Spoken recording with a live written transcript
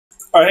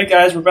Alright, hey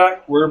guys, we're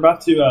back. We're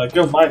about to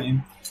go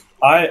mining.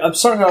 I'm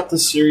starting out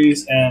this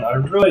series, and I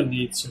really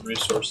need some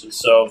resources.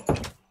 So,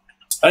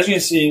 as you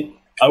can see,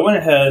 I went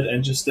ahead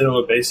and just did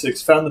all the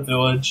basics, found the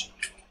village,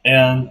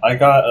 and I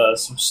got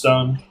some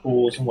stone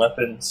tools and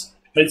weapons,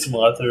 made some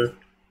leather.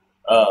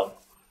 But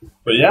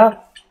yeah,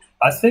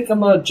 I think I'm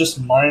gonna just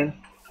mine.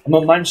 I'm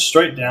gonna mine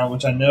straight down,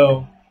 which I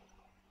know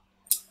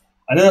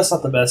that's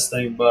not the best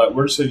thing, but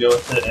we're just gonna go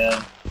with it,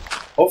 and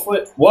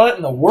hopefully, what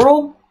in the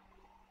world?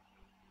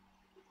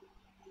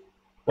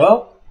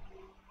 Well,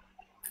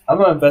 I'm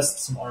gonna invest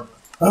in some armor.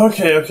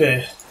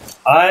 Okay.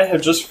 I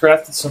have just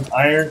crafted some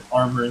iron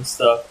armor and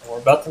stuff, and we're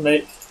about to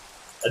make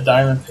a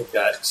diamond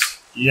pickaxe.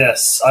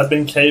 Yes, I've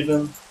been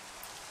caving,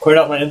 cleared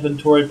out my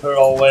inventory, put it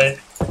all away,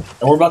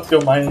 and we're about to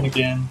go mining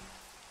again.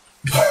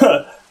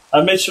 But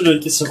I made sure to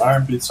get some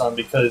iron boots on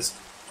because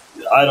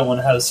I don't want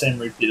to have the same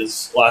repeat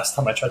as last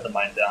time I tried to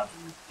mine down.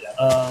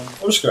 Yeah.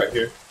 We'll just go right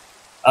here.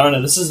 I don't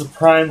know. This is the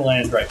prime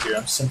land right here.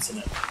 I'm sensing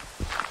it.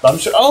 But I'm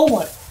sure. Oh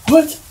my!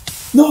 What?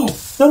 No!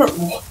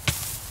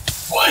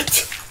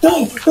 What?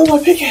 No, my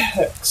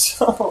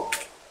pickaxe!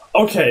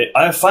 Okay,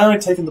 I have finally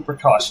taken the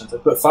precautions. I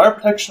put fire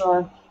protection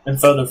on and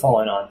feather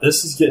falling on.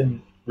 This is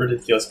getting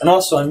ridiculous. And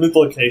also, I moved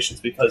locations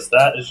because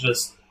that is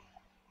just...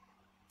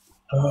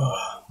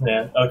 Oh,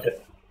 man. Okay.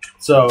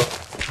 So,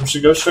 we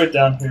should go straight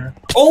down here.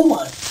 Oh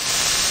my...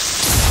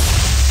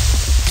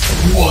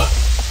 What?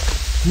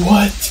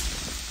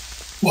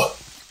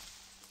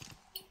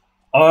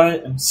 I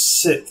am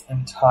sick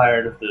and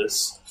tired of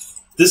this.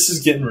 This is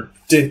getting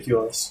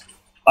ridiculous.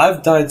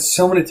 I've died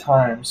so many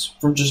times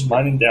from just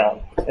mining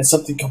down and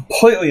something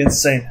completely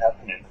insane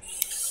happening.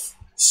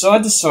 So I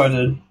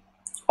decided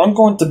I'm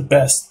going to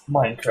best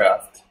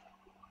Minecraft.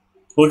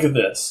 Look at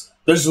this.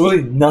 There's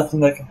really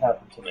nothing that can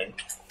happen to me.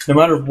 No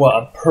matter what,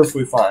 I'm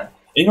perfectly fine.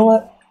 You know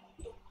what?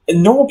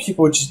 And normal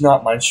people would just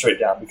not mine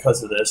straight down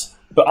because of this.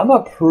 But I'm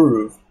going to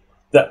prove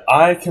that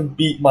I can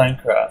beat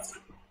Minecraft.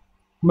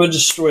 I'm going to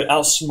destroy it,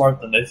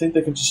 outsmart them. They think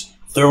they can just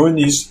throw in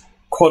these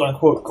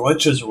quote-unquote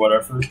glitches or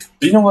whatever.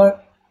 But you know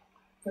what?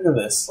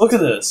 Look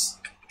at this.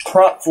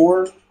 Prop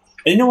 4. And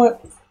you know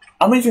what?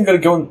 I'm even going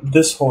to go in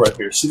this hole right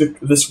here. See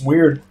this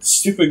weird,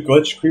 stupid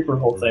glitch creeper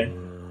hole thing?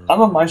 I'm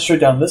going to mine straight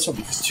down this one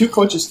because two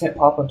glitches can't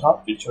pop on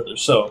top of each other.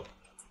 So,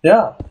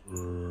 yeah.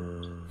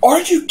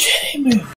 Are you kidding me?